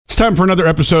time for another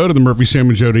episode of the Murphy, Sam,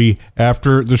 and Jody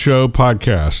After the Show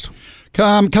podcast.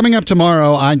 Coming up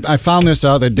tomorrow, I found this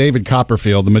out that David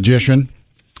Copperfield, the magician,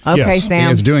 Okay,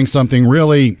 Sam. is doing something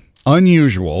really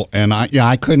unusual, and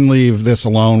I couldn't leave this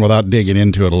alone without digging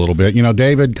into it a little bit. You know,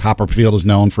 David Copperfield is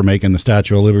known for making the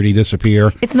Statue of Liberty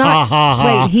disappear. It's not.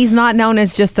 Wait, he's not known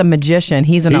as just a magician.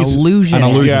 He's an illusionist. An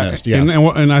illusionist, yes.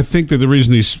 And I think that the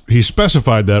reason he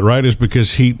specified that, right, is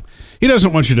because he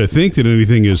doesn't want you to think that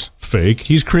anything is fake.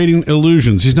 He's creating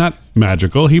illusions. He's not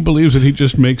magical. He believes that he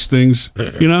just makes things,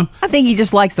 you know? I think he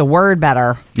just likes the word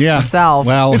better. Yeah. Himself.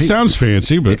 Well, It sounds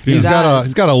fancy, but he's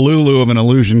got a Lulu of an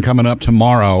illusion coming up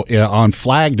tomorrow on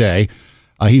Flag Day.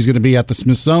 He's going to be at the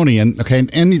Smithsonian. Okay,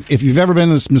 and if you've ever been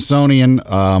to the Smithsonian,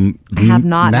 I have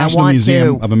not. National I want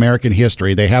Museum to. of American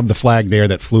History, they have the flag there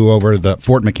that flew over the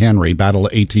Fort McHenry, Battle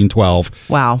of 1812.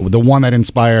 Wow. The one that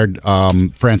inspired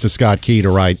Francis Scott Key to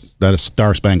write the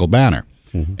Star-Spangled Banner.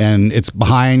 Mm-hmm. And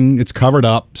it's covered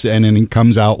up, and then it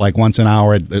comes out like once an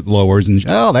hour. It lowers, and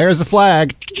there's the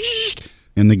flag.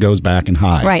 And it goes back and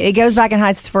hides. Right. It goes back and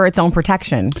hides for its own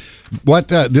protection. What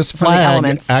this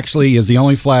flag actually is the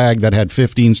only flag that had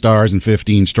 15 stars and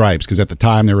 15 stripes, because at the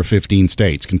time there were 15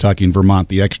 states, Kentucky and Vermont,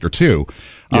 the extra 2.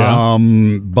 Yeah.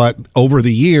 But over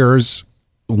the years,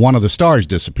 one of the stars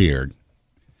disappeared.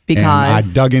 Because and I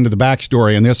dug into the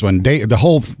backstory on this one. The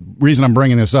whole reason I'm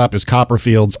bringing this up is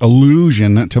Copperfield's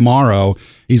illusion tomorrow.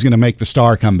 He's going to make the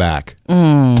star come back.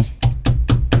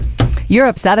 You're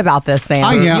upset about this, Sam.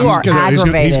 I am, You are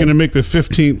aggravated. He's going to make the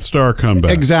 15th star come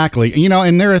back. Exactly. You know,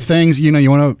 and there are things, you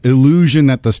want to illusion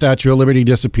that the Statue of Liberty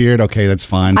disappeared. Okay, that's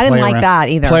fine. I didn't like that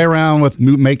either. Play around with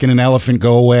making an elephant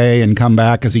go away and come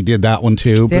back, because he did that one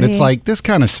too. But it's like this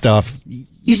kind of stuff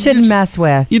you shouldn't mess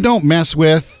with. You don't mess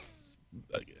with.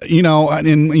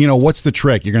 And what's the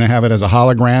trick? You're going to have it as a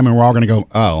hologram, and we're all going to go,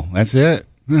 oh, that's it?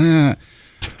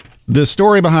 The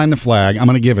story behind the flag, I'm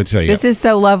going to give it to you. This is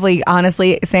so lovely.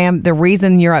 Honestly, Sam, the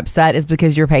reason you're upset is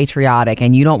because you're patriotic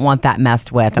and you don't want that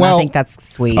messed with. And I think that's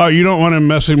sweet. Oh, you don't want him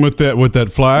messing with that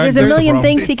flag? There's a million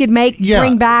things he could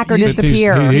bring back or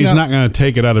disappear. He's not going to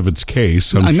take it out of its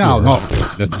case, I'm sure. No,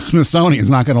 the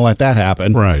Smithsonian's not going to let that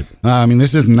happen. Right.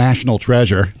 This is national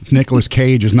treasure. Nicolas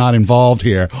Cage is not involved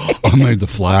here. I made the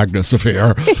flag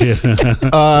disappear.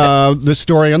 The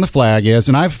story on the flag is,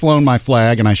 and I've flown my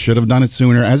flag, and I should have done it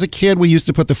sooner. As a kid, we used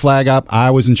to put the flag up.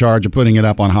 I was in charge of putting it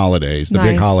up on holidays, the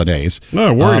big holidays.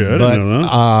 Oh, were you? I didn't know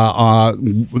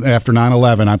that. After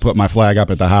 9/11, I put my flag up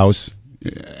at the house.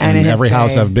 And every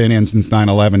house I've been in since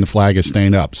 9/11, the flag has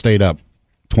stayed up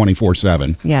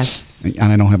 24/7. Yes.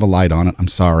 And I don't have a light on it. I'm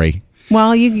sorry.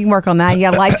 Well, you can work on that. You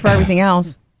got lights for everything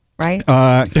else. Right?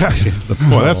 Boy,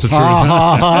 that's the truth.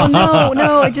 Oh,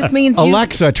 no, it just means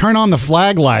Alexa, turn on the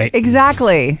flag light.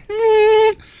 Exactly.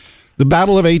 The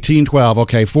Battle of 1812,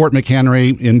 okay, Fort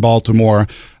McHenry in Baltimore.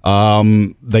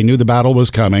 They knew the battle was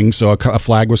coming, so a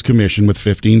flag was commissioned with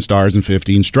 15 stars and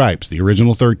 15 stripes. The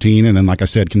original 13, and then, like I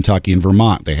said, Kentucky and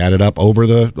Vermont. They had it up over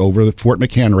the Fort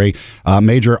McHenry.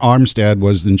 Major Armstead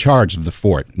was in charge of the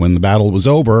fort. When the battle was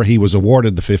over, he was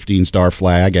awarded the 15-star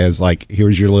flag as, like,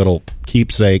 here's your little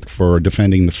keepsake for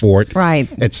defending the fort, right,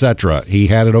 etc. He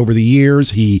had it over the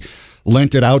years. He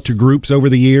lent it out to groups over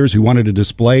the years who wanted to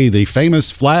display the famous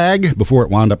flag before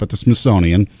it wound up at the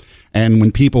Smithsonian. And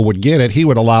when people would get it, he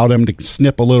would allow them to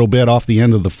snip a little bit off the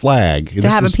end of the flag. To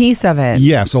have a piece of it.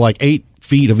 Yeah, so like 8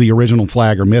 feet of the original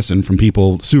flag are missing from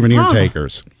souvenir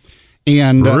takers.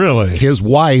 And really? His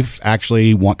wife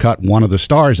actually cut one of the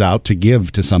stars out to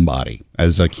give to somebody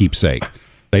as a keepsake.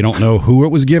 They don't know who it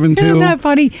was given to. Isn't that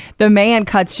funny? The man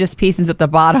cuts just pieces at the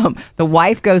bottom. The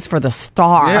wife goes for the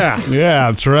star.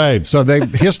 Yeah, that's right. So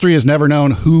history has never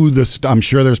known who I'm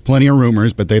sure there's plenty of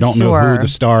rumors, but they don't know who the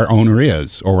star owner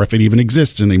is or if it even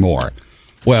exists anymore.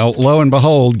 Well, lo and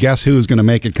behold, guess who's going to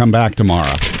make it come back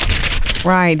tomorrow?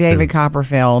 Right, David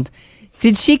Copperfield.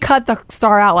 Did she cut the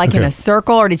star out in a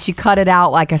circle, or did she cut it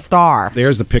out like a star?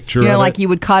 There's the picture. Like you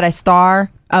would cut a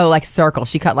star. Oh, like a circle.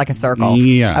 She cut like a circle.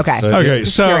 Yeah. Okay.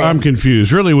 So I'm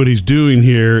confused. Really, what he's doing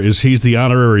here is he's the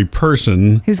honorary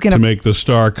person who's going to make the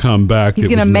star come back. He's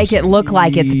going to make it look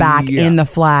like it's back in the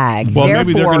flag. Well,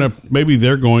 maybe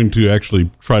they're going to actually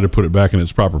try to put it back in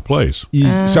its proper place.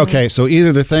 So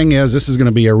either the thing is this is going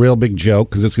to be a real big joke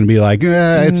because it's going to be like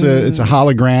it's a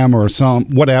hologram or some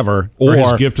whatever, or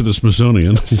his gift to the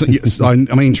Smithsonian.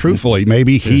 I mean, truthfully,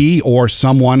 maybe he or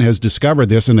someone has discovered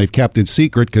this and they've kept it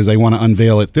secret because they want to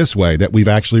unveil it this way, that we've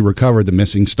actually recovered the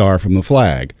missing star from the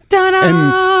flag.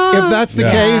 Ta-da! if that's the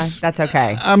case, that's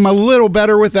okay. I'm a little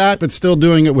better with that, but still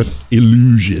doing it with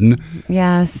illusion.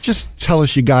 Yes. Just tell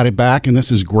us you got it back, and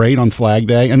this is great on Flag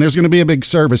Day. And there's going to be a big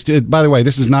service. By the way,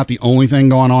 this is not the only thing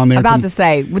going on there. About to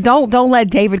say, don't let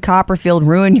David Copperfield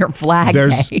ruin your Flag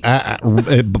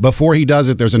Day. Before he does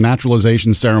it, there's a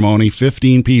naturalization ceremony.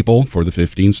 15 people for the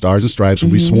 15 Stars and Stripes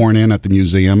will be sworn in at the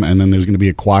museum, and then there's going to be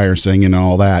a choir singing and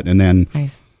all that. And then,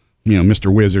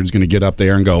 Mr. Wizard's going to get up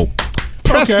there and go,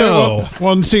 presto! Okay,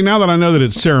 well, see, now that I know that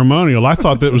it's ceremonial, I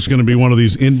thought that was going to be one of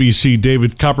these NBC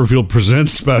David Copperfield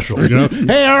Presents special.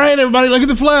 Hey, all right, everybody, look at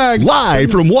the flag.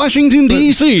 Live from Washington,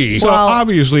 D.C. So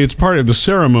obviously it's part of the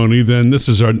ceremony. Then this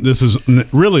is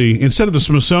really, instead of the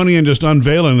Smithsonian just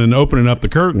unveiling and opening up the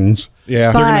curtains,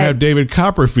 they're going to have David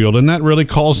Copperfield, and that really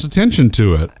calls attention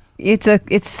to it.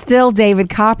 It's still David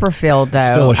Copperfield, though.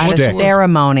 Still a at shtick. a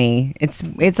ceremony. It's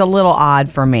a little odd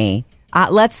for me.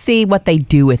 Let's see what they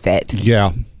do with it.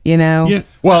 Yeah. Yeah.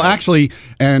 Well, actually,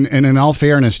 and in all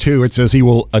fairness, too, it says he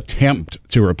will attempt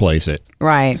to replace it.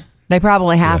 Right. They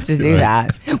probably have to do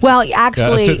that. Well,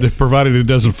 actually, that's it, provided it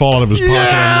doesn't fall out of his pocket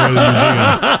on the way to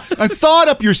the museum. I saw it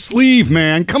up your sleeve,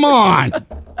 man. Come on.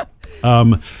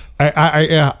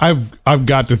 I've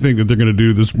got to think that they're going to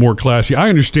do this more classy. I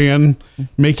understand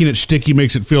making it sticky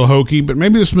makes it feel hokey, but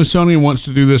maybe the Smithsonian wants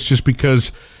to do this just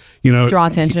because, draw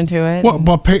attention to it.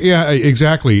 Well, yeah,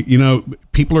 exactly.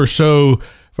 People are so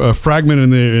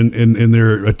fragmented in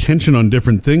their attention on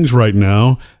different things right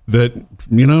now that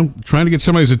trying to get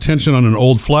somebody's attention on an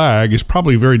old flag is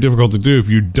probably very difficult to do if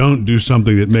you don't do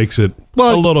something that makes it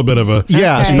a little bit of a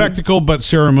spectacle but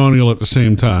ceremonial at the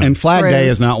same time. And Flag Day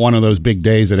is not one of those big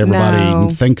days that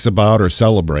everybody thinks about or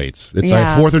celebrates. It's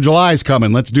like 4th of July is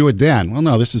coming. Let's do it then. Well,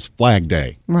 no, this is Flag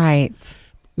Day. Right.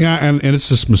 Yeah, and it's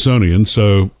the Smithsonian,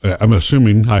 so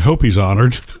I hope he's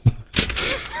honored.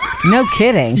 No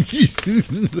kidding.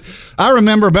 I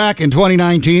remember back in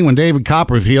 2019 when David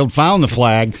Copperfield found the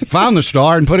flag, found the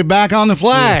star, and put it back on the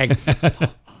flag.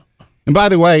 And by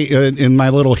the way, in my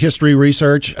little history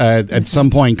research, at some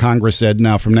point Congress said,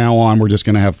 now from now on, we're just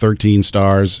going to have 13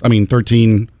 stripes.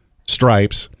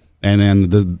 And then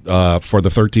for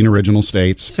the 13 original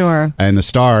states. Sure. And the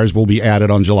stars will be added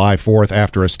on July 4th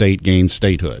after a state gains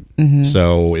statehood. Mm-hmm.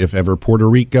 So if ever Puerto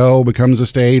Rico becomes a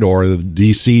state or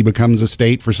D.C. becomes a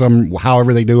state for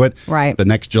however they do it, the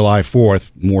next July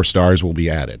 4th, more stars will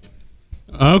be added.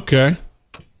 Okay.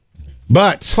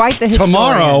 But quite the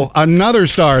tomorrow, another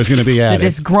star is going to be added. The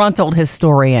disgruntled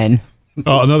historian.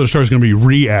 Oh, another star is going to be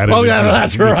re-added. Oh, yeah,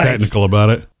 that's right. Technical about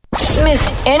it.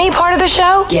 Missed any part of the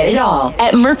show? Get it all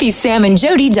at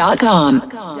murphysamandjody.com.